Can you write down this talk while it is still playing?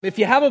If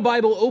you have a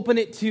Bible, open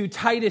it to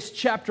Titus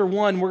chapter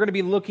 1. We're going to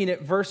be looking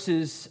at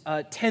verses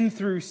 10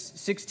 through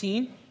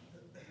 16.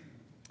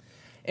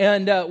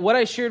 And what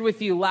I shared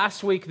with you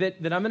last week that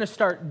I'm going to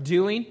start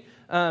doing,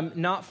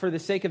 not for the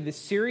sake of this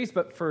series,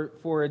 but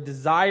for a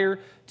desire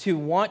to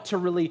want to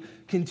really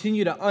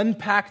continue to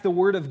unpack the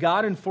Word of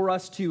God and for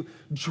us to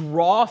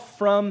draw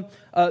from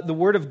the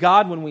Word of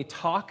God when we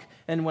talk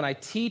and when I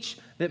teach,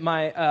 that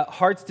my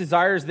heart's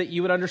desire is that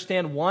you would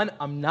understand, one,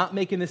 I'm not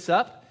making this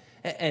up.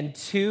 And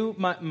two,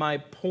 my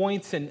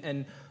points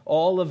and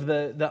all of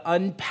the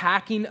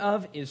unpacking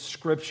of is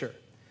Scripture.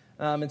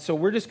 And so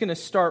we're just going to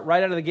start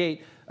right out of the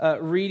gate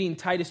reading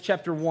Titus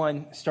chapter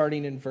 1,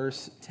 starting in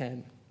verse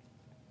 10.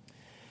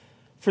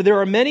 For there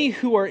are many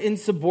who are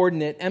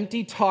insubordinate,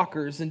 empty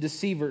talkers and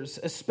deceivers,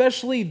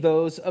 especially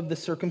those of the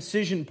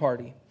circumcision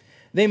party.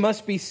 They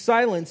must be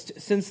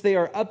silenced, since they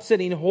are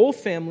upsetting whole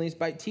families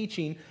by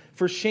teaching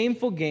for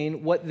shameful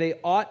gain what they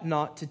ought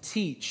not to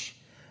teach.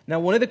 Now,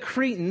 one of the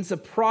Cretans, a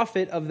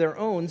prophet of their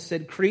own,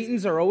 said,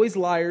 Cretans are always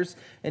liars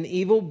and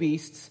evil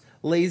beasts,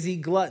 lazy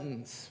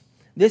gluttons.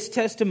 This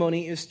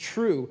testimony is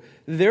true.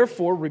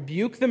 Therefore,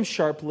 rebuke them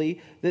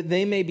sharply, that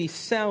they may be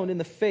sound in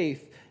the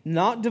faith,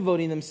 not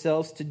devoting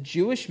themselves to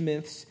Jewish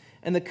myths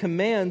and the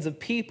commands of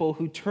people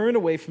who turn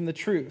away from the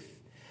truth.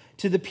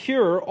 To the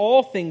pure,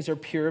 all things are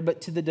pure,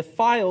 but to the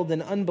defiled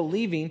and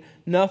unbelieving,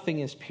 nothing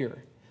is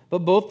pure. But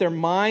both their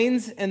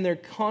minds and their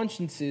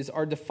consciences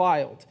are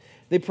defiled.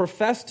 They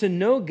profess to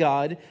know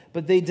God,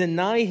 but they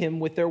deny Him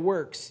with their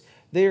works.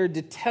 They are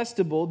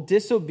detestable,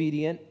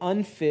 disobedient,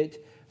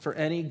 unfit for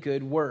any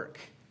good work.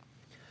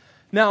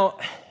 Now,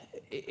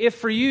 if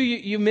for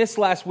you missed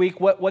last week,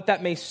 what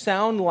that may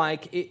sound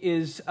like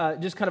is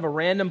just kind of a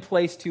random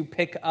place to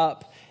pick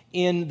up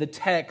in the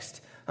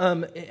text.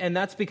 And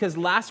that's because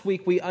last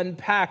week we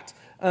unpacked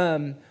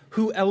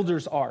who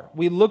elders are.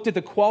 We looked at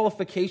the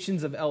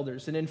qualifications of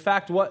elders. And in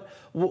fact,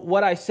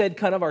 what I said,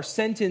 kind of our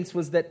sentence,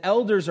 was that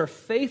elders are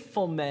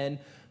faithful men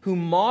who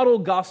model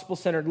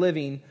gospel-centered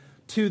living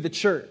to the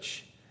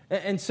church.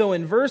 And so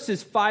in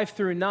verses 5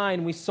 through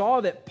 9, we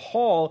saw that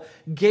Paul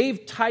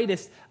gave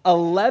Titus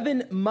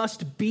 11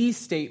 must-be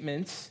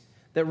statements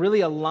that really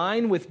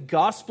align with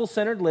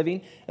gospel-centered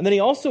living. And then he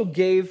also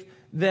gave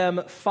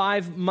them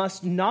 5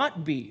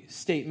 must-not-be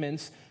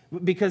statements,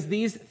 because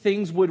these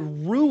things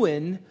would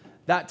ruin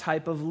that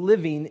type of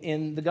living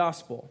in the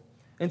gospel.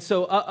 And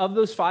so of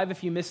those 5,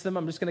 if you missed them,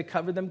 I'm just going to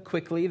cover them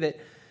quickly, that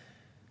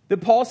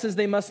Paul says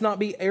they must not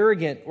be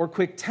arrogant or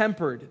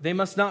quick-tempered. They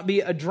must not be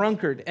a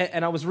drunkard.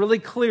 And I was really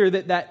clear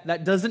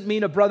that doesn't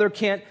mean a brother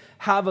can't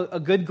have a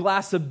good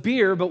glass of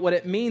beer, but what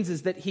it means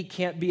is that he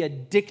can't be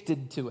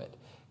addicted to it.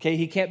 Okay,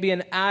 he can't be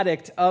an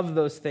addict of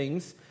those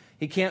things.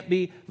 He can't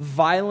be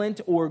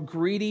violent or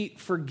greedy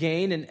for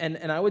gain.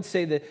 And I would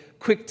say that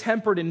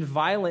quick-tempered and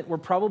violent were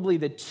probably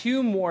the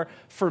two more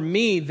for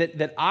me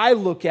that I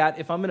look at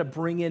if I'm going to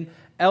bring in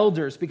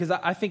elders. Because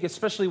I think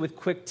especially with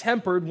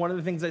quick-tempered, one of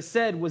the things I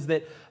said was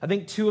that I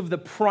think two of the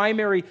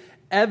primary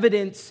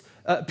evidence,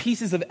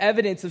 pieces of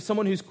evidence of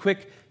someone who's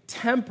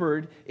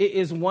quick-tempered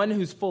is one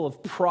who's full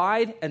of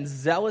pride and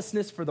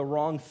zealousness for the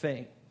wrong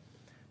thing.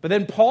 But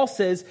then Paul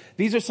says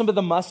these are some of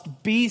the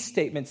must-be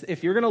statements.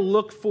 If you're going to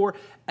look for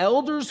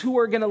elders who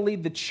are going to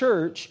lead the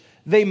church,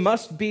 they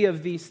must be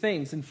of these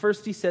things. And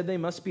first he said they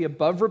must be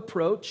above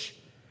reproach,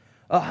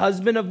 a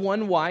husband of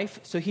one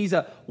wife. So he's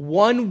a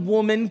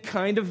one-woman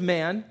kind of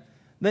man.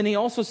 Then he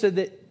also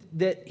said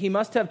that he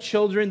must have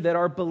children that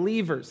are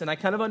believers. And I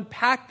kind of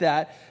unpacked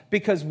that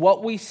because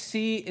what we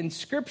see in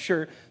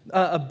Scripture,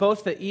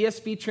 both the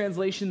ESV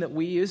translation that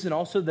we use and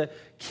also the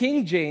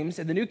King James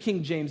and the New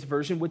King James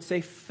Version would say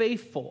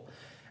faithful.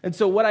 And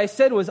so what I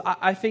said was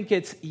I think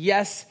it's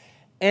yes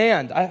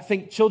and. I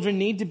think children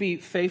need to be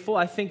faithful.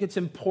 I think it's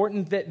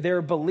important that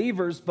they're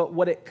believers, but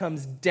what it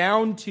comes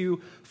down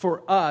to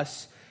for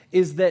us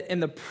is that,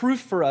 and the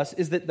proof for us,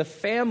 is that the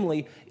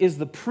family is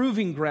the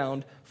proving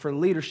ground for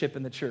leadership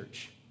in the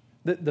church.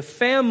 The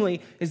family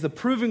is the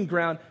proving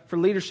ground for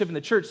leadership in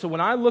the church. So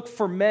when I look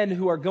for men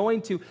who are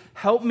going to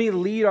help me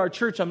lead our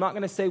church, I'm not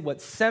going to say,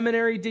 what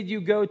seminary did you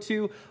go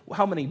to?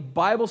 How many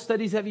Bible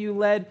studies have you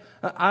led?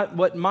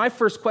 What my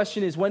first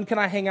question is, when can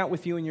I hang out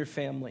with you and your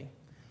family?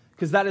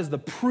 Because that is the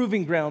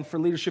proving ground for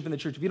leadership in the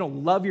church. If you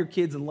don't love your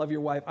kids and love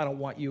your wife, I don't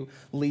want you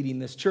leading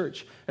this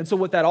church. And so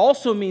what that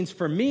also means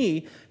for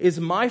me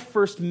is my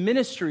first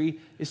ministry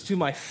is to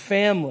my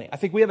family. I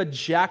think we have a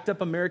jacked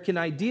up American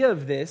idea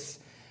of this,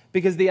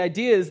 because the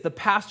idea is the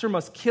pastor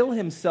must kill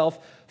himself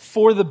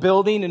for the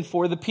building and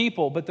for the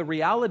people. But the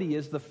reality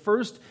is the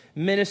first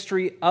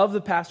ministry of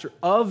the pastor,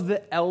 of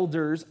the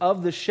elders,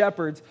 of the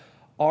shepherds,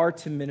 are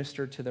to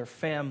minister to their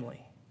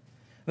family.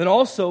 Then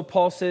also,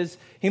 Paul says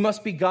he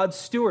must be God's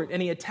steward.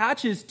 And he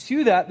attaches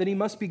to that he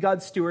must be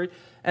God's steward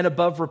and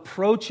above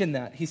reproach in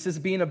that. He says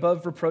being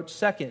above reproach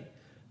second.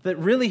 That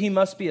really he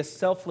must be a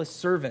selfless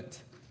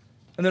servant.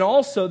 And then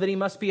also that he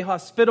must be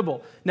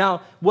hospitable.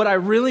 Now, what I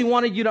really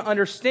wanted you to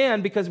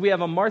understand, because we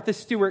have a Martha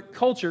Stewart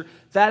culture,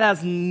 that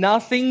has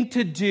nothing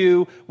to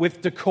do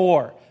with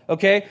decor.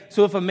 Okay?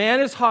 So if a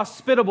man is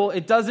hospitable,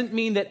 it doesn't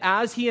mean that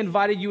as he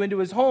invited you into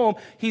his home,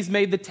 he's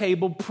made the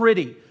table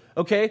pretty.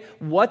 Okay?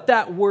 What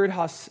that word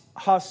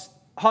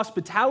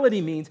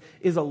hospitality means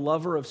is a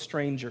lover of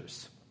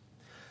strangers.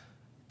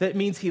 That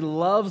means he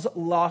loves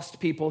lost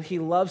people. He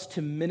loves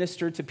to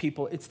minister to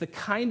people. It's the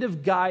kind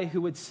of guy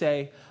who would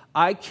say,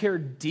 I care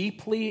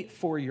deeply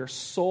for your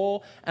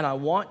soul, and I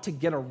want to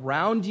get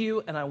around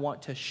you, and I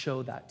want to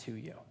show that to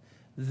you.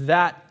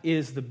 That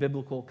is the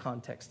biblical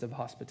context of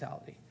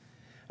hospitality.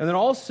 And then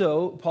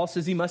also, Paul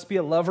says he must be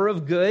a lover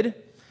of good,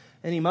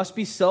 and he must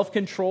be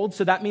self-controlled.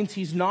 So that means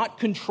he's not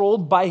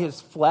controlled by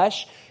his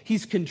flesh.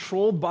 He's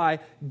controlled by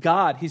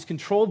God. He's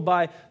controlled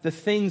by the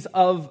things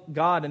of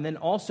God. And then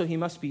also he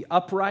must be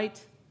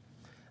upright,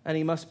 and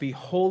he must be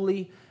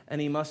holy, and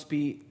he must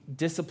be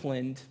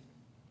disciplined.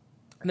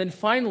 And then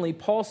finally,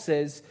 Paul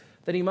says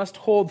that he must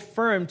hold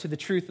firm to the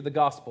truth of the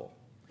gospel.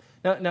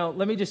 Now,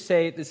 let me just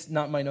say, this is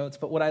not my notes,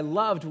 but what I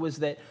loved was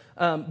that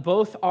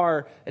both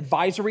our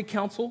advisory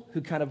council,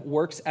 who kind of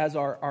works as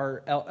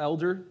our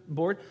elder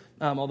board,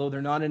 although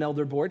they're not an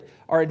elder board,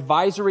 our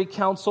advisory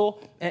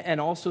council and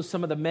also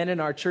some of the men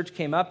in our church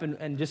came up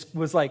and just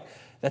was like,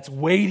 that's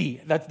weighty.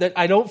 That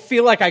I don't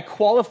feel like I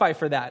qualify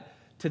for that.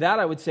 To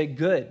that, I would say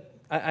good.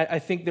 I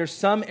think there's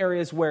some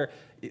areas where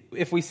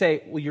if we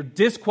say, well, you're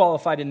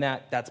disqualified in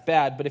that, that's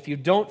bad. But if you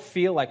don't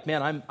feel like,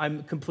 man,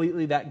 I'm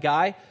completely that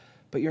guy,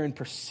 but you're in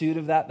pursuit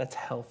of that, that's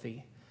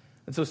healthy.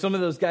 And so some of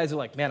those guys are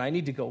like, man, I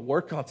need to go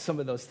work on some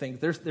of those things.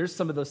 There's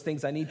some of those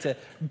things I need to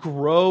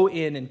grow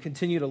in and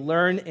continue to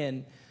learn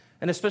in.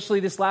 And especially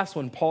this last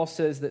one, Paul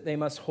says that they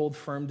must hold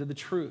firm to the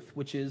truth,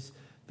 which is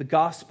the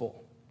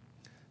gospel.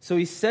 So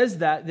he says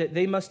that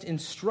they must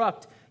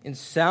instruct in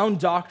sound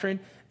doctrine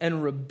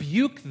and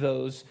rebuke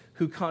those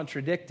who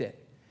contradict it.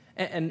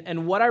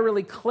 And what I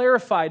really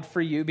clarified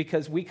for you,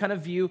 because we kind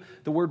of view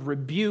the word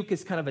rebuke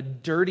as kind of a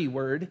dirty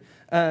word,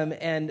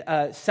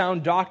 and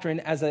sound doctrine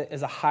as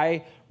a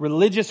high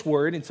religious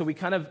word, and so we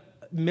kind of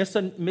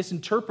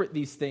misinterpret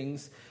these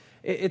things.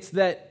 It's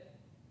that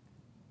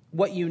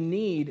what you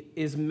need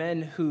is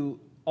men who,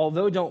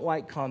 although don't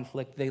like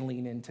conflict, they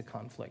lean into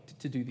conflict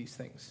to do these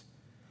things.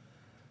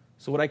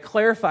 So what I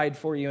clarified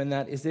for you in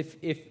that is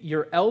if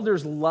your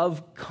elders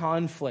love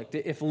conflict,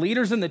 if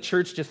leaders in the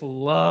church just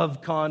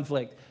love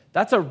conflict,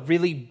 that's a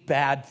really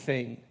bad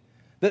thing.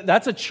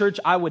 That's a church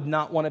I would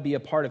not want to be a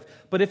part of.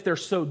 But if they're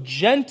so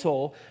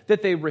gentle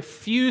that they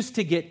refuse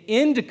to get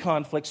into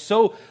conflict,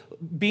 so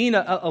being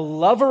a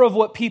lover of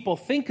what people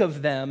think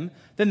of them,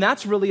 then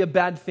that's really a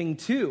bad thing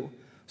too.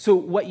 So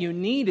what you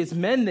need is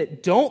men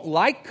that don't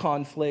like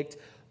conflict,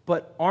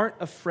 but aren't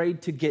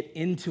afraid to get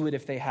into it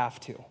if they have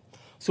to.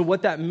 So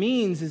what that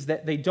means is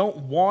that they don't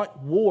want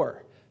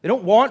war. They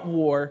don't want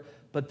war,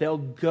 but they'll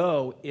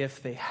go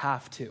if they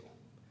have to.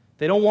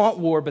 They don't want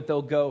war, but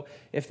they'll go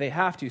if they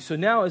have to. So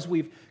now, as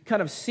we've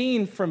kind of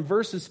seen from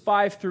verses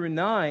 5 through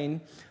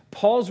 9,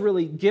 Paul's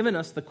really given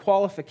us the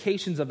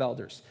qualifications of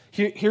elders.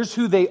 Here's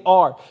who they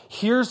are.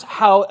 Here's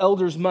how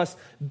elders must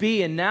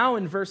be. And now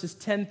in verses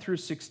 10 through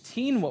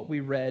 16, what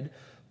we read,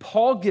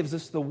 Paul gives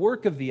us the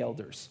work of the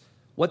elders,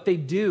 what they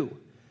do.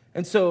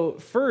 And so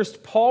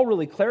first, Paul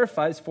really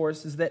clarifies for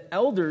us is that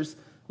elders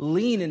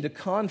lean into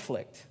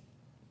conflict.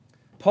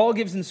 Paul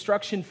gives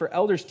instruction for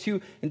elders to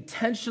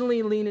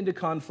intentionally lean into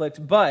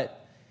conflict,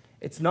 but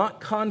it's not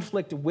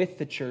conflict with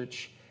the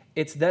church.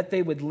 It's that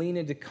they would lean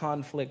into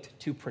conflict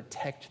to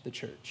protect the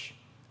church.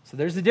 So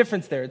there's a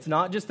difference there. It's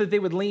not just that they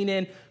would lean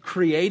in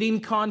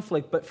creating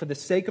conflict, but for the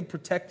sake of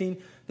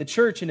protecting the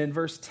church. And in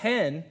verse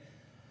 10,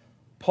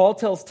 Paul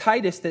tells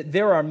Titus that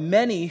there are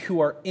many who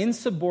are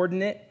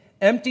insubordinate,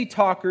 empty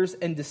talkers,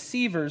 and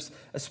deceivers,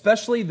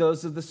 especially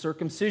those of the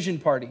circumcision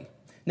party.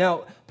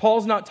 Now,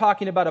 Paul's not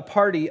talking about a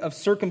party of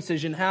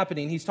circumcision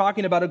happening. He's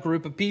talking about a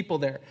group of people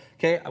there.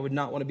 Okay, I would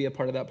not want to be a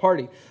part of that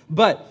party.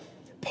 But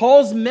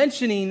Paul's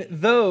mentioning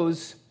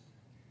those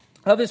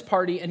of his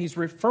party, and he's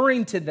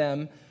referring to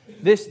them,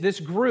 this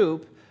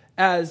group,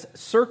 as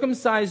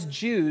circumcised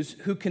Jews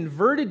who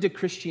converted to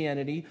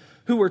Christianity,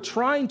 who were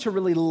trying to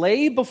really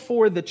lay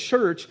before the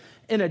church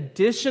an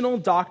additional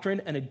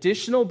doctrine, an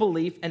additional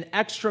belief, an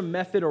extra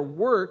method or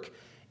work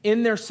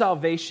in their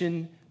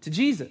salvation to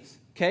Jesus.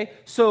 Okay,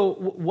 so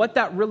what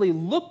that really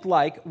looked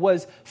like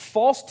was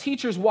false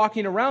teachers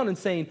walking around and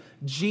saying,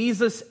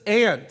 Jesus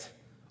and,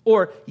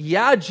 or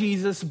yeah,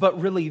 Jesus, but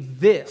really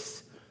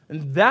this.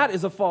 And that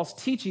is a false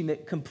teaching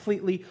that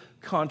completely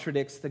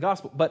contradicts the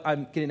gospel. But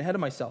I'm getting ahead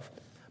of myself.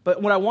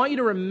 But what I want you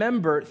to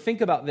remember, think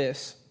about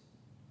this.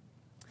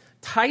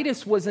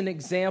 Titus was an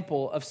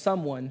example of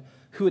someone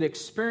who had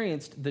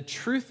experienced the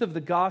truth of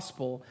the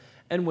gospel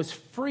and was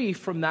free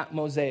from that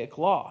Mosaic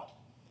law.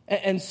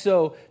 And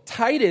so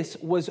Titus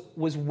was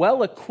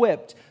well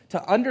equipped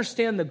to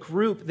understand the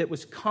group that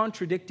was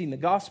contradicting the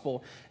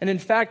gospel. And in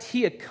fact,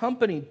 he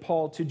accompanied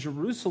Paul to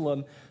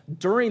Jerusalem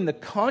during the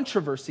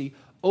controversy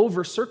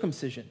over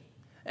circumcision.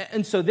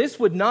 And so this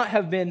would not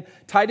have been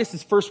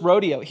Titus's first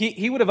rodeo.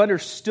 He would have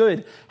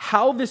understood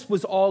how this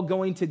was all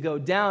going to go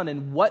down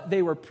and what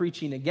they were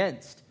preaching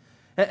against.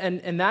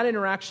 And that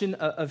interaction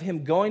of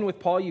him going with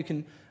Paul, you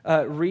can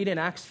read in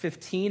Acts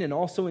 15 and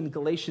also in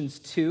Galatians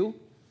 2.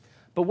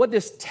 But what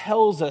this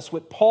tells us,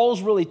 what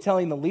Paul's really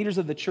telling the leaders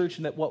of the church,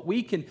 and that what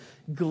we can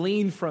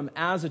glean from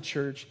as a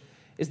church,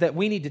 is that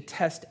we need to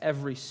test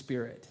every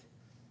spirit,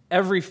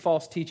 every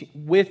false teaching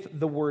with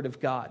the Word of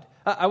God.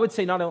 I would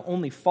say not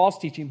only false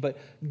teaching, but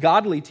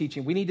godly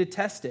teaching. We need to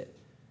test it.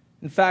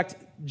 In fact,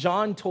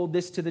 John told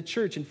this to the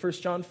church in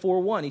 1 John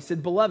 4:1. He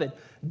said, "Beloved,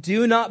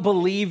 do not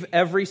believe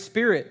every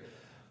spirit,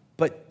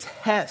 but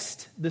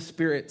test the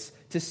spirits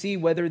to see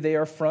whether they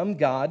are from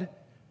God.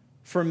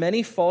 For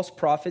many false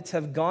prophets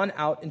have gone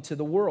out into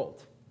the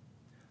world."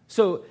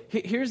 So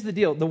here's the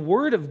deal. The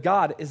Word of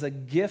God is a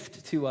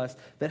gift to us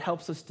that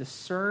helps us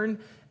discern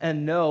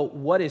and know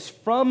what is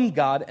from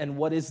God and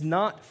what is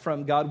not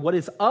from God, what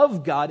is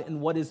of God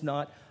and what is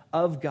not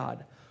of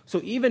God. So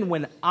even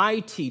when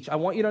I teach, I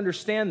want you to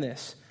understand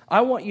this.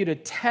 I want you to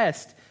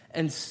test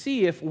and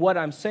see if what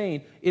I'm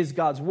saying is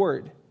God's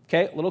Word.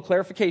 Okay, a little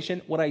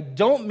clarification. What I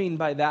don't mean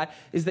by that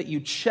is that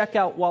you check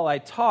out while I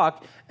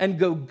talk and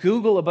go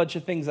Google a bunch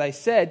of things I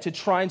said to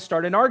try and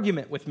start an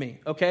argument with me,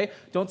 okay?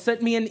 Don't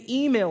send me an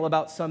email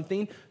about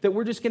something that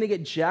we're just going to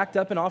get jacked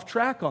up and off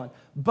track on.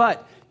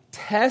 But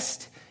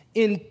test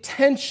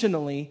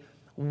intentionally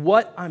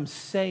what I'm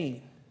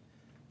saying,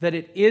 that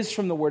it is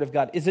from the Word of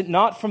God. Is it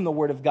not from the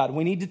Word of God?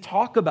 We need to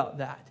talk about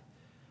that.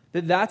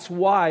 That's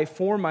why,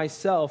 for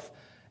myself,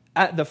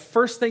 the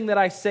first thing that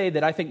I say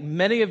that I think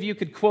many of you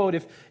could quote,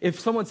 if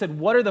someone said,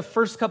 what are the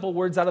first couple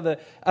words out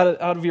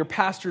of your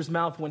pastor's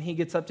mouth when he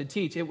gets up to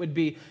teach, it would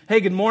be,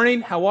 "Hey, good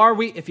morning, how are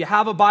we? If you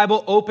have a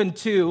Bible, open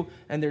to,"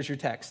 and there's your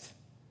text.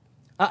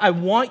 I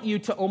want you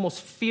to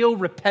almost feel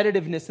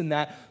repetitiveness in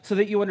that so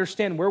that you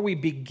understand where we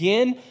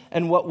begin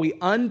and what we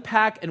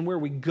unpack and where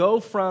we go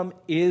from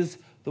is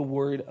the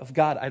Word of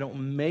God. I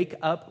don't make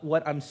up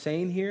what I'm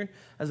saying here.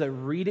 As I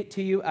read it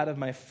to you out of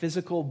my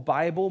physical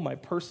Bible, my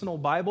personal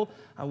Bible,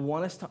 I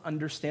want us to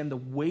understand the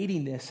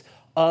weightiness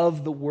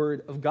of the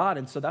Word of God.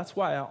 And so that's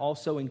why I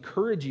also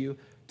encourage you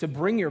to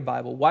bring your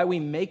Bible, why we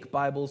make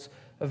Bibles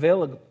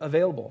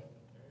available.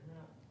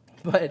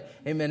 But,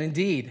 amen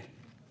indeed.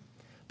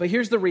 But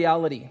here's the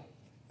reality.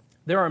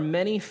 There are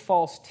many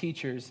false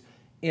teachers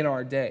in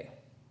our day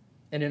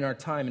and in our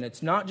time. And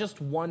it's not just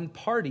one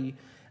party,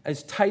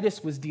 as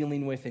Titus was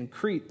dealing with in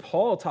Crete.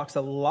 Paul talks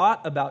a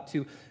lot about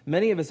in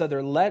many of his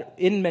other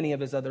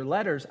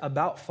letters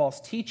about false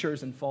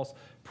teachers and false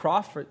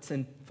prophets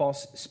and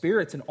false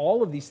spirits and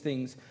all of these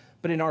things.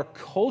 But in our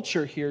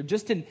culture here,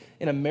 just in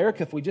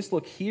America, if we just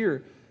look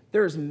here,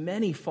 there's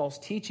many false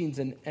teachings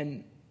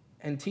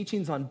and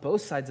teachings on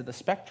both sides of the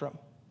spectrum.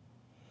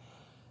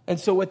 And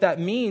so what that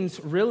means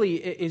really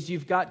is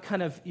you've got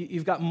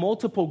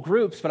multiple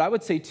groups, but I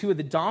would say two of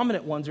the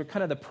dominant ones are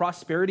kind of the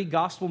prosperity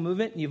gospel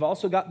movement, and you've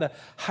also got the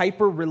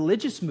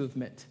hyper-religious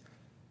movement,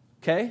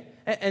 okay?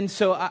 And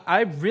so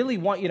I really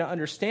want you to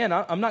understand,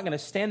 I'm not going to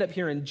stand up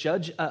here and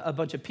judge a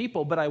bunch of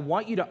people, but I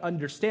want you to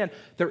understand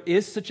there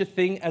is such a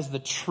thing as the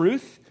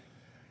truth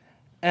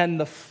and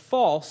the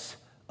false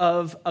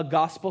of a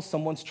gospel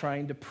someone's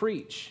trying to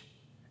preach.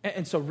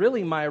 And so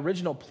really my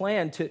original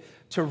plan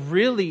to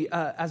really,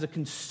 as a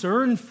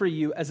concern for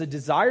you, as a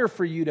desire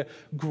for you to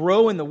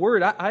grow in the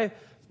Word, I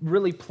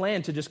really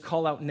plan to just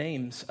call out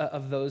names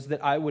of those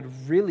that I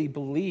would really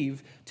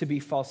believe to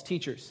be false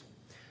teachers.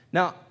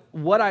 Now,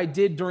 what I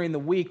did during the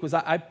week was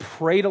I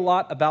prayed a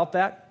lot about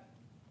that.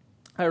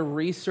 I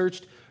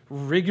researched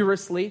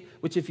rigorously,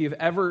 which if you've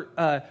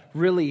ever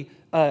really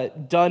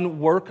done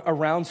work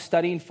around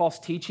studying false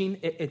teaching,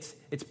 it's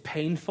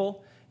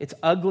painful. It's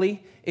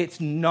ugly.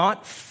 It's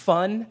not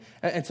fun.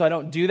 And so I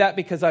don't do that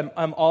because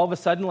I'm all of a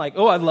sudden like,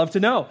 oh, I'd love to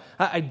know.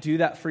 I do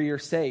that for your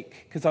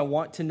sake because I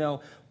want to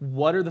know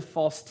what are the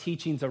false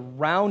teachings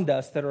around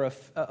us that are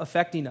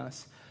affecting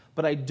us.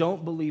 But I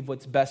don't believe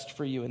what's best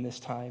for you in this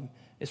time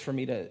is for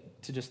me to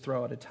just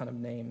throw out a ton of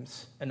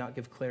names and not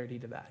give clarity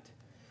to that.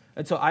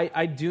 And so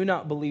I do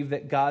not believe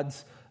that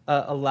God's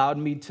allowed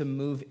me to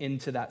move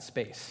into that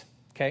space.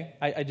 Okay,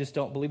 I just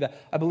don't believe that.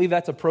 I believe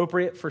that's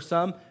appropriate for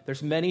some.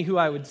 There's many who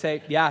I would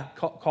say, yeah,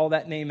 call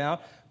that name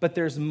out. But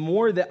there's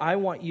more that I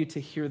want you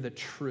to hear the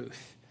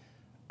truth.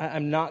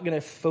 I'm not going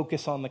to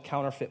focus on the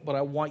counterfeit, but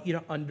I want you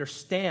to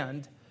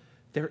understand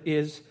there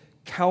is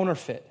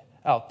counterfeit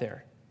out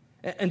there.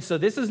 And so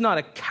this is not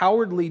a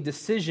cowardly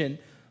decision,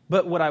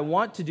 but what I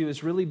want to do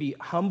is really be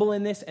humble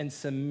in this and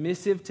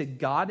submissive to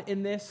God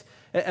in this.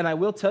 And I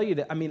will tell you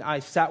that, I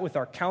sat with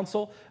our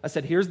council. I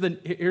said,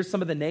 here's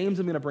some of the names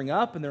I'm going to bring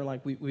up. And they're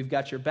like, we've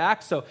got your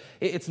back. So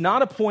it's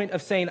not a point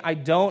of saying I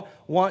don't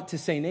want to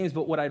say names,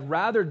 but what I'd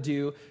rather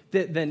do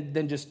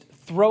than just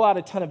throw out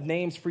a ton of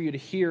names for you to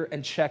hear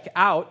and check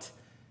out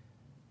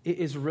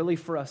is really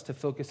for us to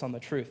focus on the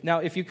truth. Now,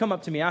 if you come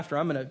up to me after,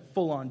 I'm going to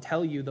full on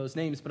tell you those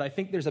names, but I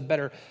think there's a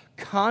better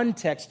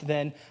context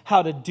than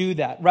how to do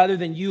that. Rather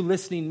than you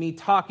listening, me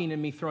talking, and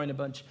me throwing a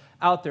bunch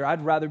out there,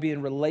 I'd rather be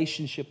in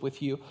relationship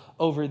with you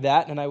over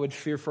that, and I would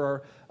fear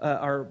for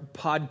our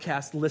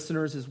podcast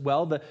listeners as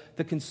well,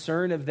 the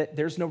concern of that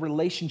there's no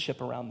relationship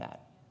around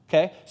that.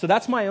 Okay? So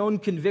that's my own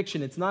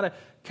conviction. It's not a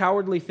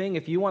cowardly thing.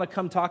 If you want to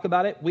come talk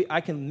about it, I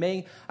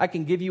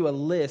can give you a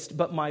list,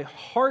 but my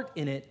heart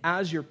in it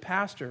as your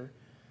pastor,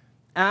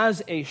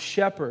 as a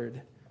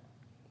shepherd,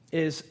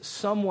 is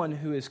someone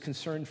who is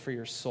concerned for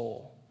your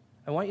soul.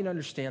 I want you to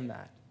understand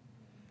that.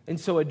 And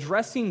so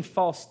addressing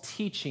false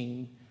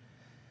teaching,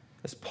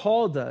 as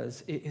Paul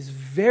does, is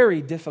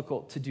very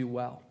difficult to do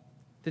well.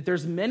 That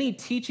there's many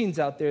teachings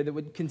out there that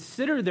would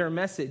consider their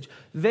message.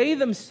 They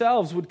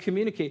themselves would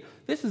communicate,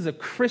 this is a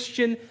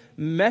Christian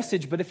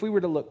message, but if we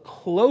were to look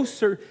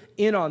closer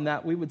in on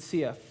that, we would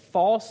see a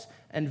false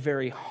and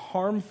very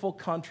harmful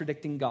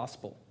contradicting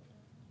gospel.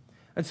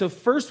 And so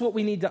first, what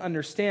we need to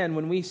understand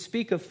when we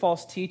speak of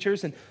false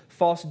teachers and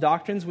false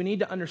doctrines, we need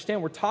to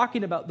understand we're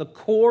talking about the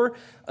core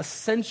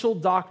essential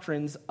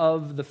doctrines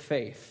of the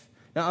faith.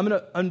 Now, I'm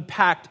going to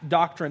unpack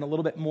doctrine a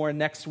little bit more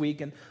next week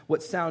and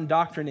what sound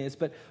doctrine is,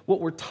 but what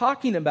we're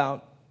talking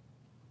about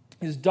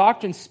is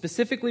doctrine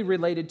specifically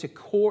related to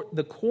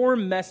the core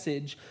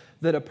message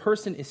that a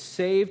person is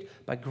saved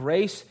by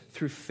grace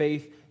through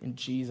faith in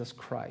Jesus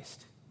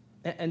Christ.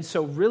 And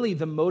so really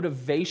the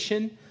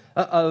motivation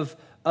of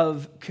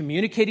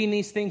communicating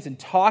these things and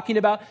talking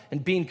about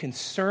and being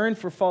concerned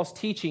for false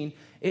teaching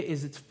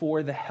is it's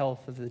for the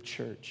health of the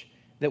church.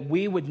 That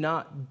we would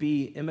not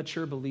be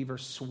immature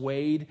believers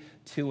swayed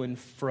to and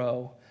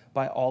fro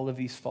by all of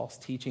these false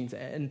teachings.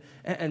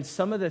 And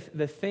some of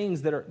the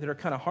things that are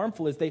kind of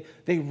harmful is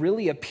they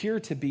really appear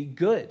to be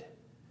good.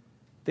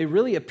 They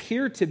really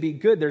appear to be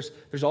good.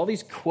 There's all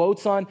these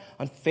quotes on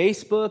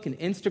Facebook and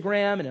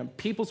Instagram and on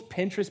people's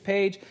Pinterest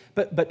page.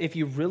 But if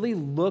you really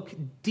look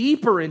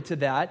deeper into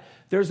that,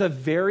 there's a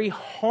very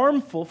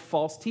harmful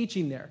false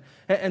teaching there.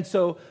 And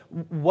so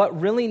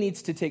what really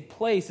needs to take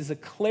place is a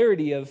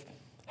clarity of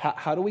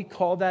how do we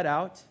call that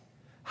out?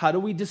 How do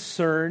we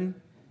discern?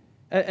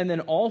 And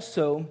then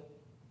also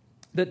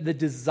the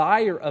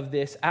desire of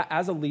this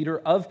as a leader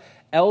of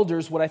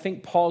elders, what I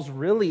think Paul's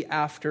really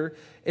after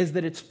is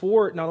that it's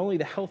for not only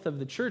the health of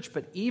the church,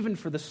 but even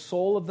for the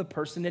soul of the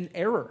person in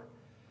error.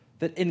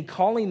 That in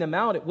calling them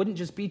out, it wouldn't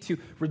just be to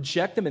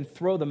reject them and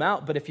throw them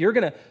out, but if you're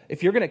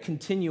gonna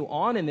continue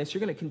on in this,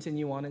 you're gonna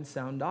continue on in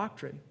sound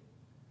doctrine.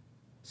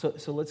 So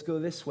let's go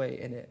this way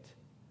in it.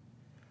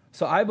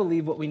 So I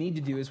believe what we need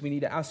to do is we need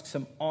to ask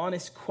some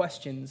honest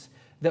questions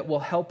that will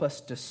help us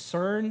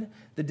discern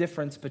the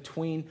difference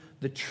between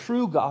the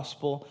true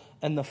gospel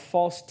and the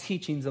false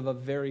teachings of a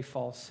very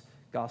false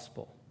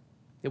gospel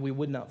that we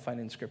would not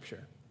find in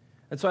Scripture.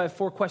 And so I have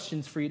 4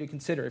 questions for you to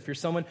consider. If you're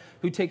someone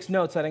who takes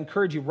notes, I'd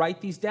encourage you, write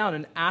these down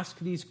and ask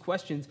these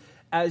questions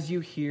as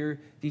you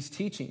hear these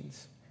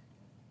teachings.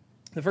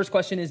 The first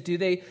question is, do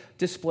they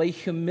display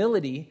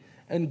humility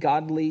and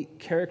godly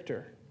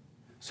character?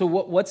 So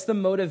what's the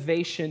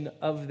motivation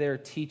of their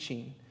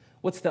teaching?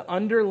 What's the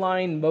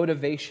underlying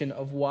motivation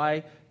of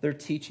why they're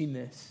teaching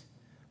this?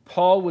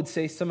 Paul would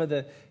say some of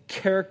the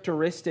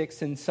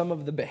characteristics and some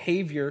of the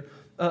behavior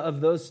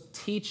of those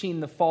teaching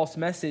the false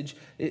message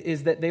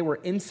is that they were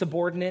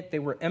insubordinate, they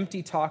were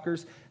empty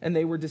talkers, and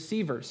they were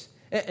deceivers.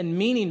 And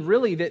meaning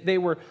really that they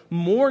were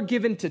more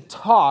given to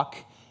talk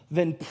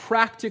than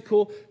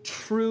practical,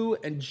 true,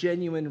 and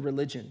genuine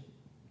religion.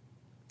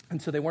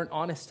 And so they weren't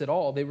honest at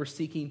all. They were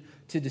seeking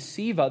to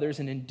deceive others,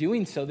 and in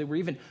doing so, they were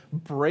even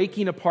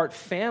breaking apart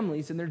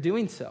families, and they're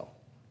doing so.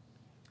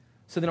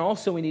 So then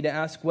also we need to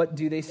ask, what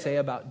do they say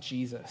about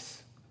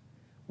Jesus?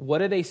 What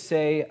do they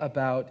say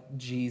about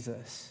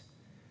Jesus?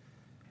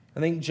 I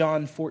think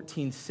John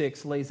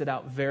 14:6 lays it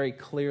out very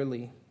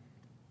clearly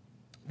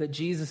that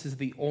Jesus is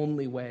the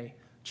only way,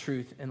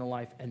 truth, and the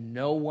life, and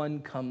no one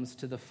comes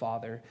to the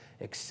Father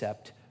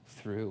except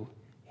through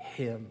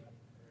him.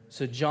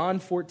 So John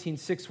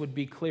 14:6 would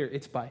be clear.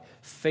 It's by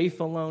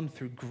faith alone,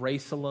 through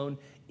grace alone,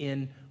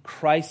 in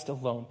Christ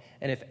alone.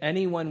 And if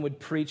anyone would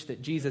preach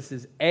that Jesus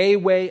is a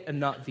way and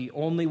not the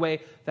only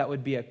way, that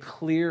would be a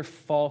clear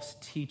false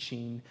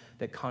teaching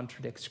that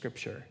contradicts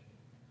Scripture.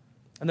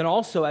 And then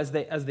also, as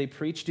they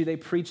preach, do they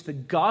preach the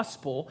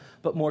gospel,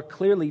 but more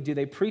clearly, do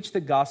they preach the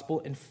gospel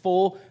in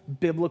full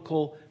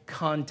biblical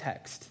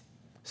context?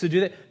 So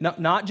do they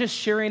not just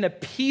sharing a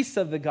piece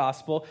of the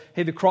gospel,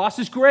 hey, the cross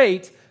is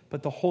great,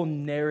 but the whole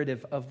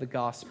narrative of the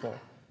gospel.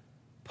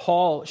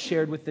 Paul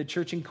shared with the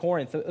church in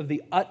Corinth of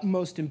the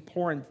utmost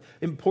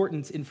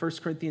importance in 1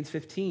 Corinthians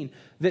 15,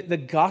 that the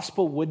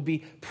gospel would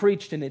be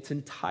preached in its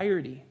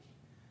entirety.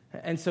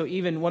 And so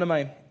even one of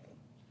my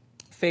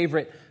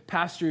favorite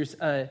pastors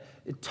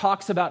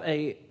talks about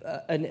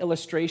an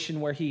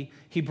illustration where he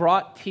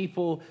brought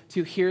people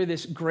to hear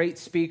this great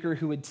speaker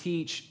who would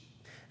teach.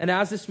 And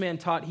as this man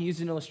taught, he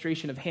used an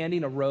illustration of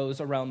handing a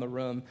rose around the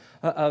room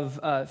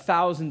of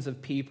thousands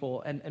of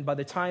people. And by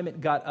the time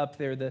it got up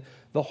there,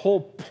 the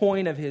whole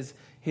point of his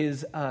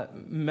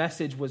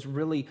message was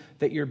really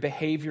that your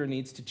behavior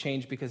needs to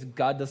change because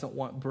God doesn't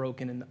want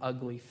broken and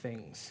ugly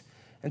things.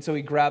 And so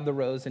he grabbed the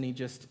rose and he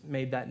just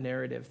made that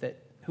narrative that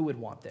who would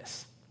want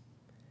this?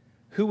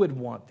 Who would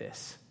want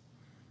this?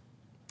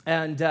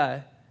 And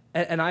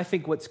And I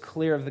think what's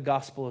clear of the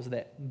gospel is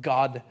that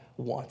God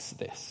wants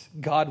this.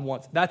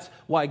 That's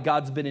why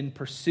God's been in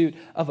pursuit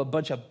of a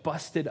bunch of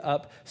busted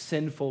up,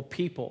 sinful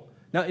people.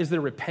 Now, is there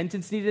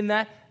repentance needed in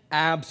that?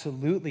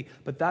 Absolutely.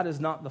 But that is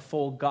not the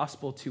full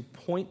gospel to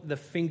point the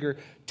finger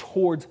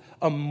towards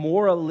a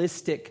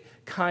moralistic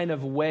kind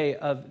of way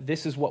of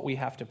this is what we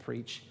have to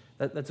preach.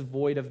 That's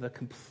void of the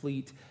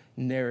complete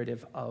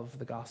narrative of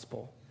the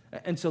gospel.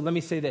 And so let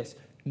me say this.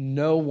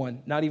 No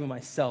one, not even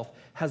myself,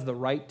 has the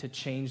right to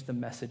change the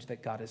message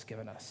that God has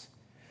given us.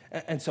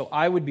 And so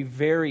I would be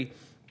very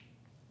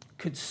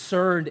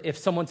concerned if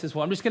someone says,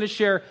 well, I'm just going to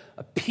share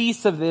a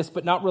piece of this,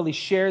 but not really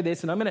share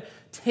this. And I'm going to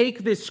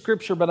take this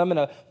scripture, but I'm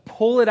going to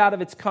pull it out of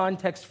its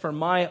context for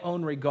my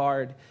own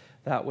regard.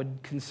 That would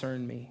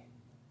concern me.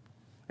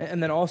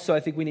 And then also I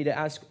think we need to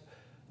ask,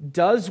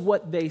 does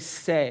what they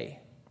say,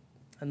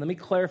 and let me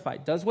clarify,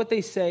 does what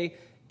they say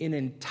in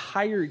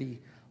entirety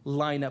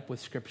line up with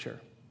Scripture?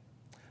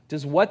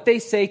 Does what they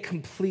say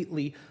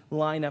completely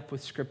line up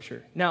with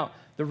Scripture? Now,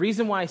 the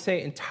reason why I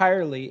say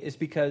entirely is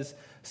because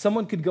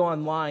someone could go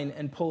online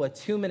and pull a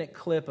 2-minute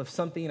clip of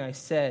something I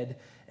said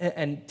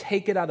and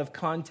take it out of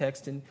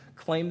context and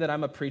claim that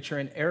I'm a preacher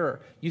in error.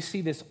 You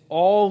see this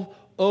all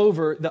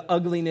over the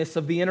ugliness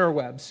of the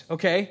interwebs,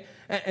 okay?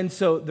 And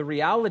so the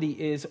reality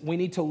is we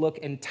need to look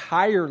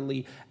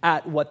entirely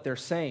at what they're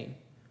saying.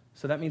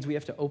 So that means we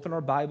have to open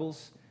our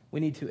Bibles, we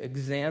need to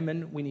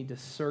examine, we need to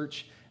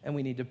search, and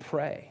we need to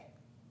pray.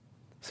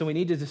 So we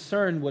need to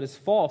discern what is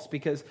false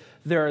because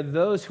there are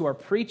those who are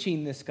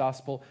preaching this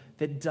gospel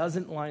that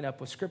doesn't line up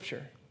with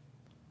Scripture.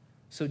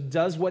 So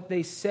does what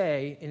they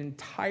say in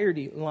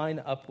entirety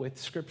line up with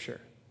Scripture?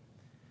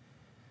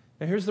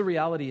 Now here's the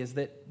reality is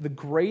that the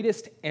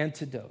greatest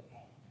antidote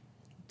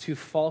to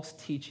false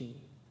teaching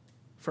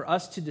for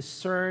us to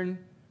discern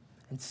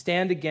and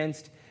stand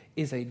against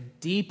is a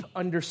deep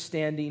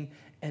understanding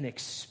and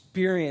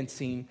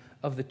experiencing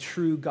of the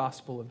true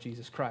gospel of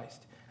Jesus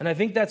Christ. And I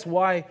think that's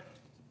why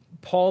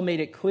Paul made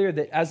it clear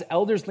that as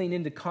elders lean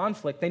into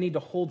conflict, they need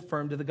to hold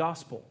firm to the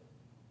gospel.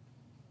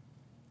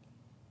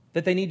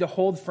 That they need to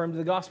hold firm to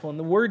the gospel. And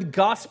the word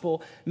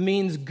gospel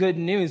means good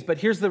news. But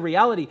here's the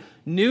reality.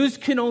 News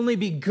can only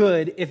be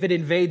good if it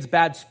invades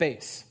bad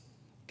space.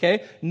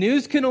 Okay?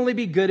 News can only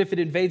be good if it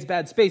invades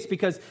bad space.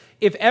 Because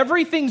if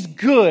everything's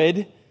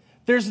good,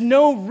 there's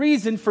no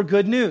reason for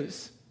good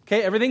news.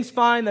 Okay? Everything's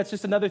fine. That's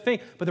just another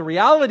thing. But the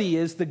reality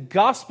is the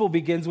gospel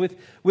begins with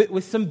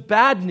some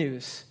bad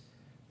news.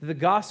 The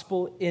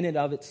gospel in and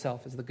of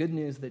itself is the good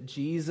news that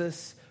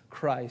Jesus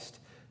Christ,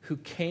 who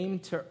came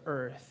to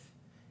earth,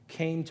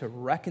 came to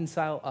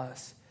reconcile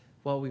us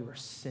while we were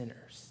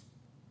sinners,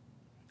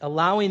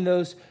 allowing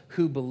those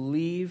who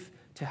believe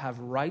to have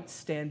right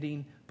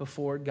standing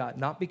before God,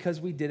 not because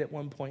we did at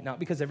one point, not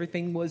because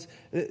everything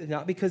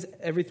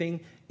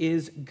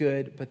is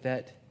good, but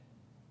that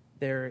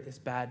there is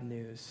bad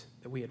news,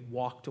 that we had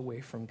walked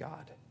away from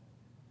God.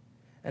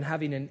 And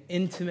having an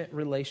intimate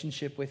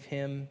relationship with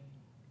Him,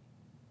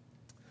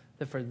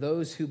 that for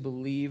those who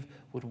believe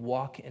would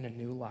walk in a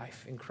new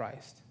life in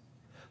Christ.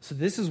 So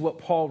this is what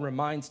Paul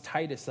reminds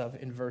Titus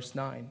of in verse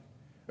 9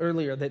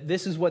 earlier, that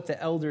this is what the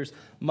elders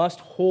must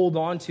hold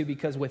on to,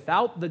 because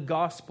without the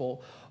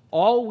gospel,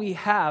 all we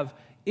have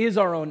is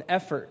our own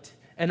effort,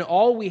 and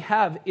all we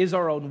have is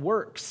our own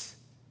works.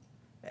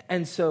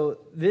 And so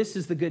this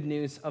is the good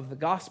news of the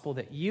gospel,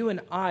 that you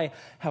and I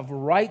have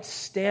right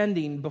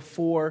standing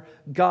before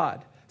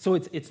God. So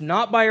it's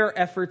not by our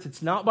efforts,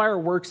 it's not by our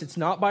works, it's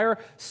not by our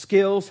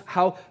skills,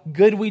 how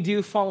good we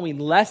do following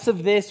less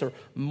of this or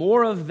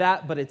more of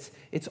that, but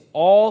it's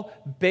all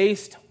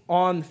based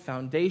on the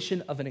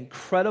foundation of an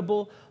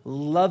incredible,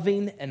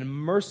 loving, and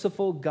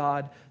merciful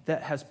God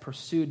that has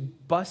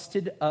pursued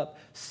busted up,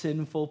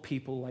 sinful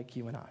people like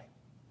you and I.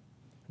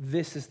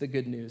 This is the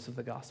good news of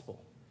the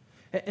gospel.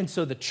 And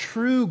so the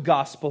true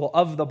gospel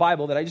of the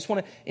Bible that I just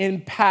want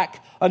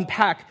to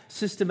unpack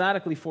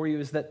systematically for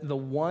you is that the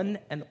one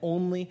and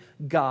only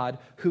God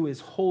who is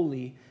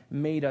holy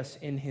made us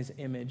in His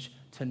image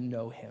to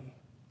know Him.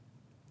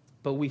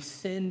 But we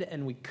sinned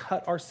and we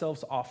cut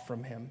ourselves off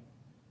from Him.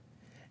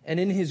 And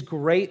in His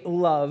great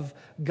love,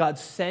 God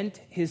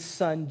sent His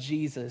Son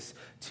Jesus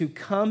to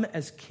come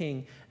as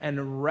King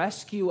and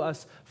rescue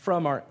us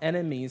from our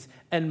enemies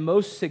and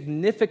most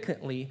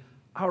significantly,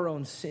 our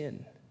own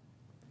sin.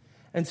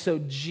 And so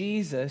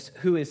Jesus,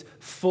 who is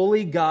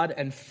fully God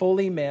and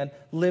fully man,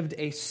 lived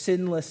a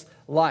sinless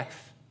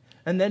life.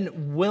 And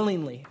then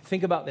willingly,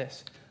 think about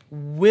this,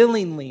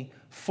 willingly,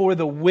 for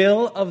the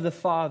will of the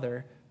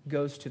Father,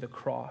 goes to the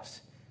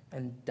cross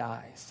and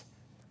dies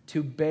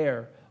to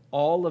bear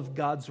all of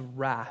God's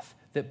wrath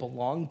that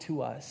belonged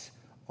to us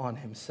on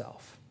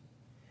Himself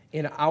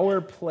in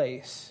our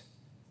place.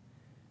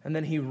 And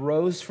then He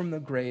rose from the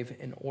grave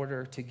in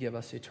order to give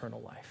us eternal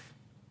life.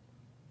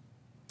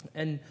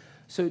 And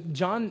so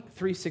John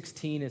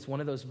 3:16 is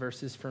one of those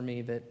verses for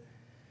me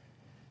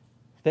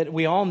that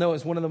we all know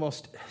is one of the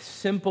most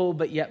simple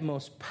but yet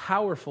most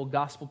powerful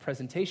gospel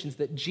presentations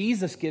that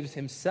Jesus gives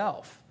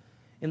Himself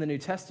in the New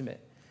Testament.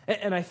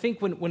 And I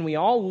think when we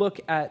all look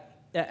at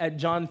at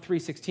John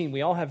 3:16,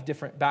 we all have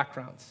different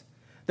backgrounds.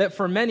 That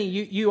for many,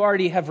 you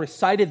already have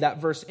recited that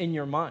verse in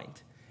your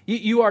mind.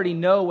 You already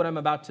know what I'm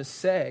about to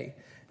say.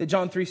 That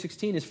John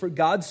 3:16 is, "For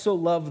God so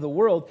loved the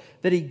world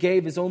that he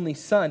gave his only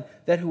Son,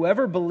 that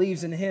whoever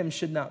believes in him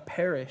should not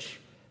perish,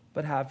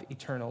 but have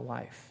eternal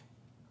life."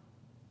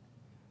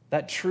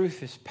 That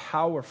truth is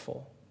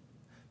powerful.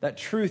 That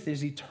truth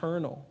is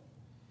eternal.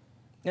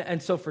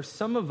 And so for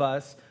some of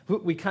us,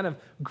 we kind of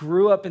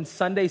grew up in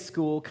Sunday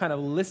school kind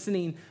of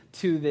listening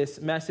to this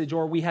message,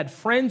 or we had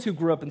friends who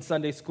grew up in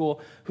Sunday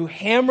school who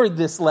hammered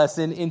this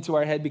lesson into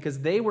our head because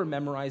they were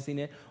memorizing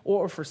it,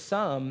 or for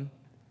some,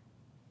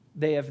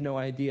 they have no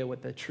idea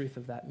what the truth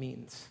of that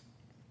means.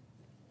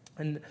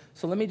 And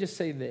so let me just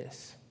say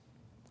this.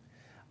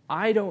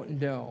 I don't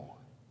know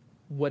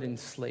what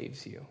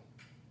enslaves you.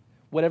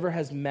 Whatever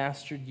has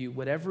mastered you,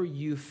 whatever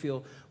you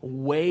feel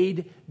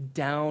weighed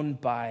down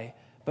by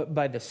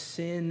the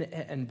sin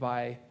and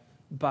by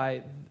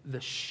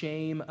the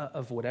shame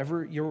of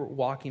whatever you're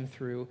walking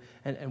through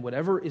and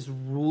whatever is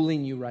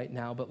ruling you right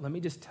now. But let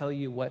me just tell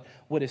you what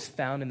is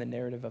found in the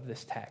narrative of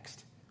this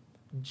text.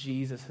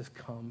 Jesus has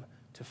come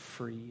to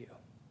free you.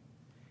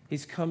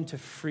 He's come to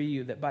free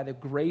you, that by the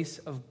grace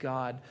of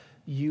God,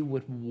 you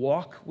would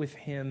walk with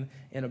him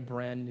in a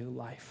brand new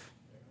life.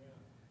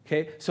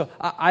 Okay, so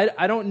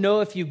I don't know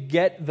if you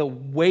get the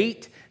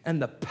weight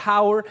and the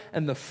power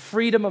and the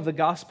freedom of the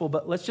gospel,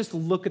 but let's just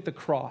look at the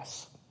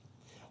cross.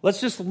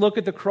 Let's just look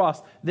at the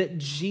cross, that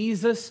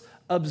Jesus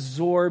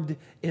absorbed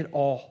it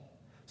all.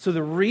 So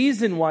the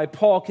reason why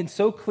Paul can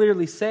so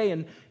clearly say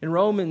in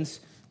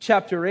Romans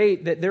chapter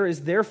 8 that there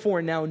is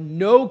therefore now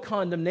no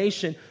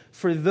condemnation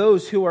for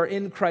those who are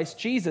in Christ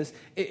Jesus,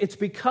 it's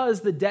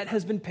because the debt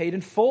has been paid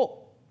in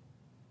full.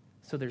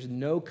 So there's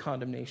no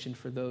condemnation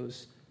for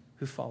those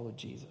who follow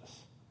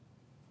Jesus.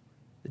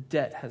 The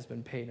debt has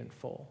been paid in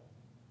full.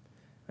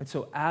 And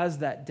so as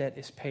that debt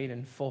is paid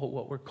in full,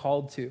 what we're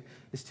called to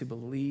is to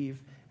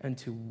believe and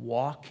to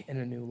walk in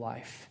a new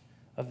life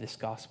of this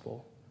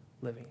gospel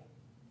living.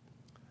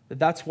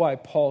 That's why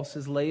Paul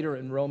says later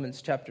in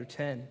Romans chapter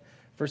 10,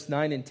 verse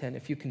 9 and 10,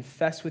 if you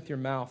confess with your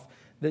mouth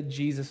that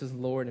Jesus is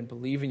Lord and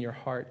believe in your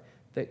heart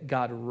that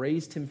God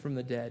raised him from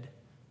the dead,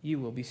 you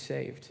will be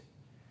saved.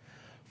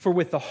 For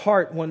with the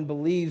heart one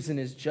believes and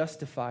is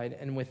justified,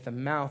 and with the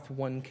mouth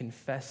one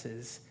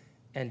confesses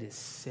and is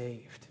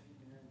saved.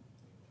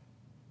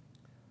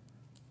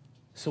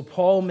 So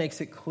Paul makes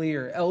it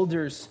clear,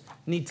 elders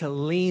need to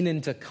lean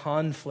into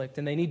conflict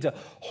and they need to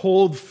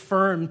hold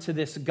firm to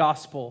this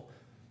gospel.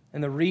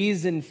 And the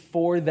reason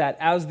for that,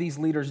 as these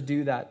leaders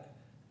do that,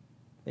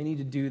 they need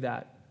to do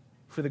that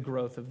for the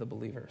growth of the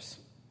believers.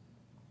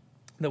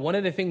 Now, one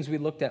of the things we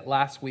looked at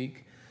last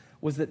week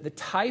was that the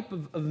type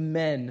of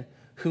men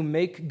who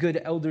make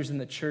good elders in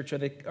the church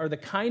are the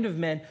kind of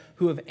men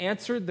who have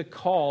answered the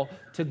call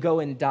to go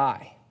and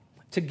die,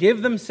 to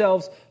give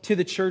themselves to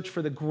the church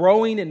for the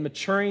growing and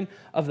maturing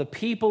of the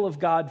people of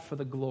God for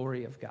the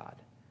glory of God.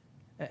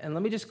 And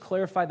let me just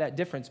clarify that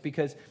difference,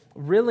 because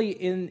really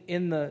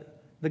in the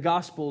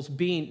Gospels,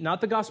 being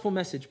not the gospel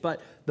message,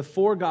 but the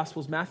four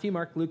Gospels, Matthew,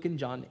 Mark, Luke, and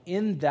John,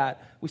 in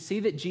that we see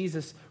that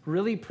Jesus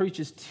really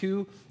preaches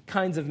two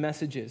kinds of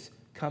messages: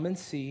 come and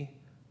see,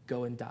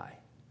 go and die.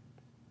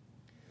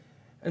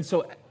 And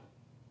so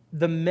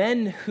the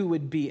men who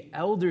would be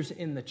elders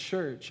in the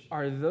church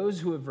are those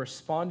who have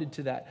responded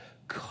to that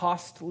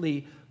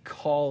costly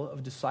call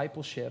of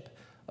discipleship,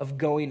 of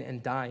going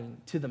and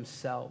dying to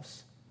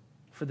themselves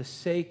for the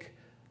sake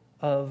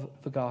of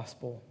the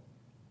gospel.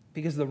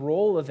 Because the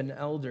role of an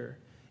elder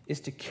is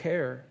to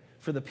care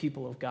for the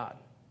people of God.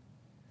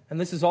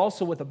 And this is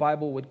also what the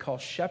Bible would call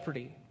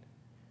shepherding.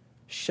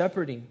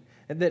 Shepherding.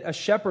 And that a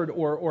shepherd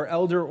or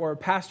elder or a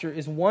pastor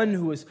is one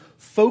who is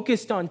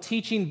focused on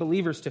teaching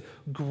believers to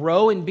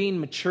grow in being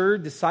mature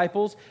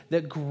disciples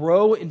that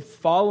grow in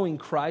following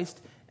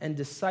Christ and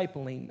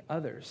discipling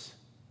others.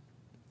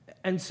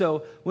 And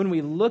so when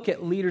we look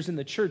at leaders in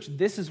the church,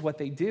 this is what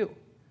they do.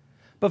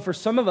 But for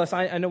some of us,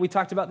 I know we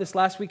talked about this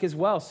last week as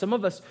well, some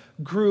of us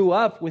grew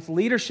up with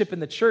leadership in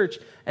the church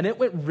and it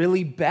went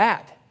really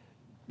bad.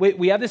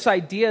 We have this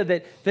idea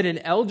that an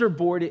elder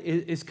board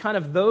is kind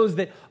of those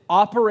that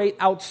operate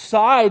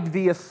outside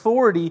the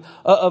authority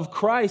of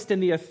Christ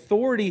and the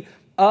authority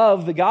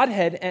of the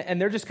Godhead, and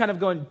they're just kind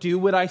of going, do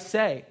what I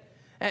say.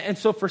 And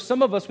so for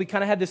some of us, we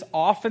kind of had this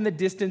off in the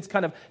distance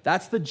kind of,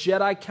 that's the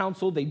Jedi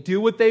Council. They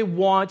do what they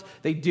want.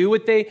 They do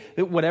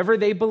whatever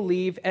they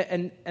believe.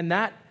 And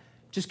that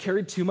just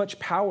carried too much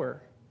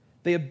power.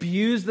 They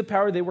abused the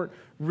power. They weren't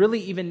really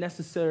even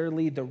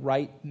necessarily the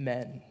right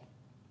men.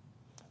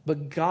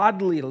 But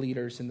godly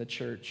leaders in the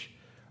church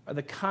are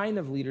the kind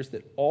of leaders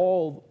that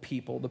all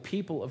people, the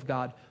people of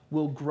God,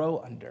 will grow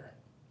under.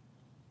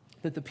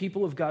 That the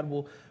people of God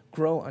will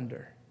grow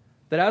under.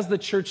 That as the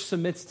church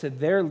submits to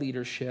their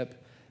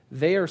leadership,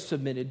 they are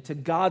submitted to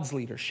God's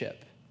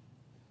leadership.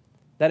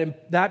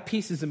 That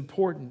piece is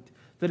important.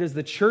 That as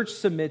the church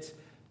submits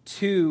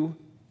to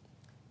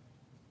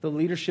the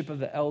leadership of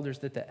the elders,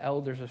 that the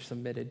elders are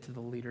submitted to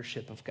the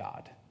leadership of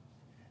God.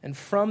 And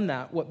from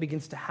that, what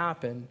begins to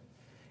happen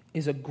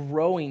is a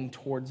growing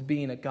towards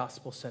being a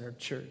gospel-centered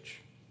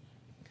church.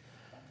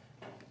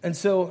 And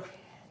so,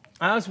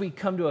 as we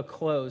come to a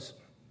close,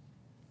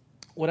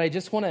 what I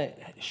just want to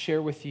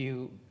share with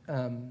you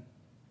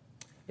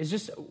is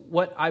just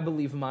what I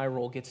believe my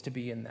role gets to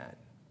be in that,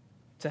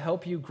 to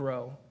help you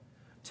grow,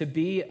 to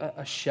be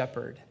a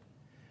shepherd.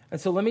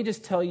 And so let me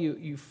just tell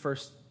you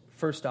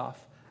first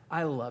off,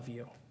 I love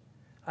you.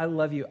 I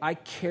love you. I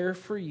care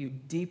for you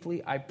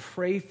deeply. I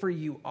pray for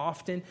you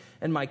often.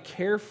 And my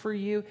care for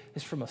you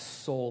is from a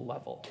soul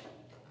level.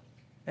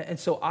 And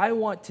so I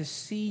want to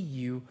see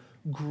you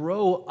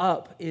grow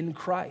up in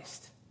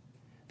Christ,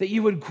 that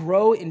you would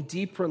grow in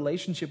deep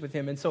relationship with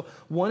him. And so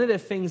one of the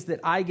things that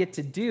I get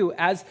to do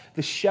as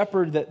the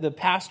shepherd, the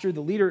pastor,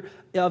 the leader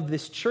of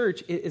this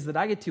church is that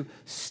I get to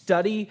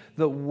study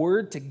the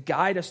word to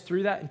guide us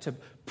through that and to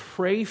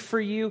pray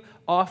for you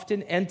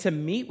often and to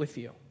meet with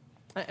you.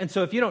 And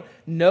so if you don't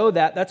know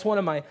that, that's one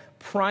of my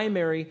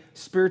primary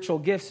spiritual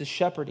gifts is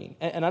shepherding.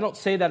 And I don't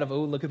say that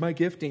look at my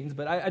giftings,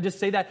 but I just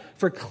say that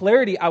for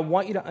clarity. I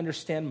want you to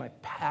understand my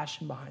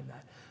passion behind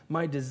that,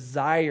 my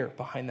desire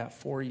behind that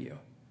for you.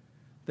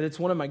 That it's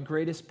one of my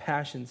greatest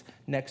passions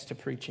next to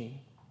preaching,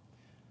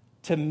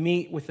 to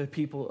meet with the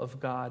people of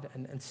God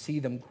and see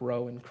them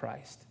grow in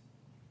Christ.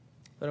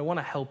 But I want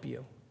to help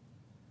you,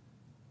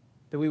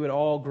 that we would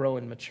all grow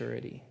in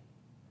maturity.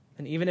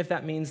 And even if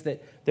that means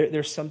that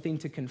there's something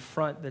to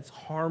confront that's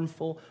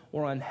harmful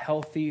or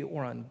unhealthy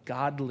or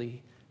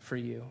ungodly for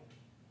you,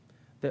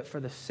 that for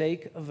the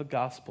sake of the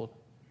gospel,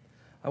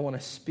 I want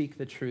to speak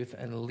the truth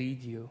and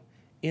lead you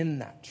in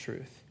that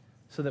truth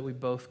so that we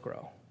both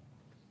grow.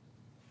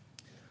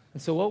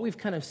 And so what we've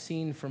kind of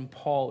seen from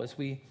Paul as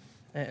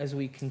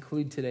we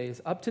conclude today is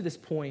up to this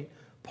point,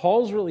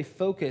 Paul's really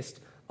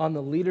focused on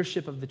the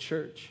leadership of the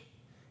church.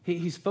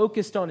 He's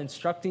focused on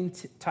instructing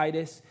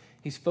Titus.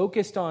 He's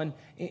focused on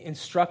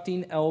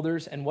instructing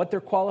elders and what their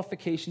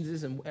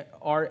qualifications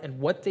are and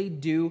what they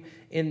do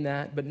in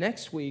that. But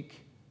next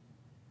week,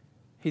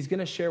 he's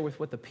going to share with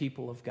what the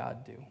people of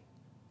God do.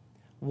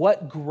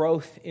 What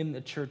growth in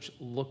the church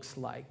looks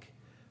like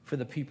for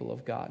the people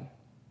of God.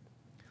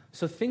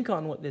 So think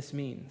on what this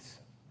means.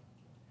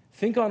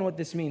 Think on what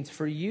this means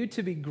for you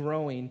to be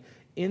growing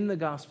in the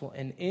gospel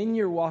and in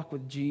your walk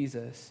with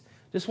Jesus.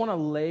 Just want to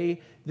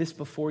lay this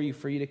before you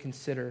for you to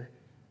consider.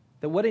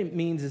 That what it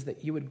means is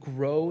that you would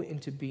grow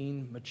into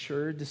being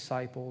mature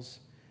disciples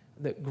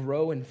that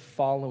grow in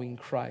following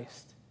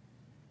Christ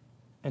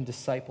and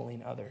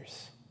discipling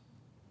others.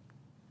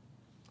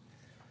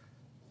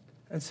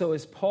 And so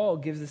as Paul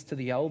gives this to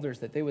the elders,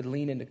 that they would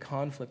lean into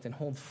conflict and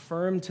hold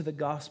firm to the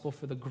gospel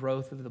for the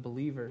growth of the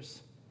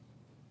believers,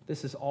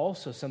 this is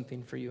also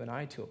something for you and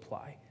I to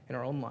apply in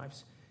our own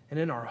lives and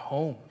in our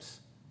homes.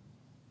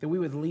 That we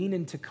would lean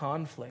into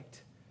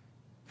conflict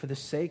for the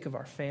sake of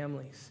our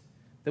families.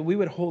 That we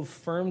would hold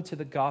firm to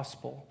the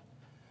gospel,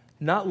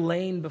 not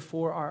laying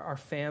before our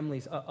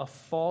families a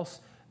false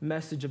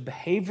message of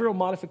behavioral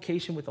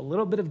modification with a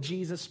little bit of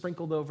Jesus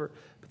sprinkled over,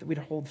 but that we'd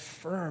hold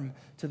firm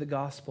to the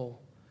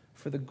gospel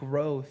for the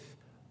growth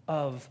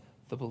of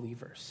the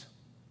believers.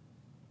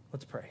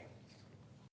 Let's pray.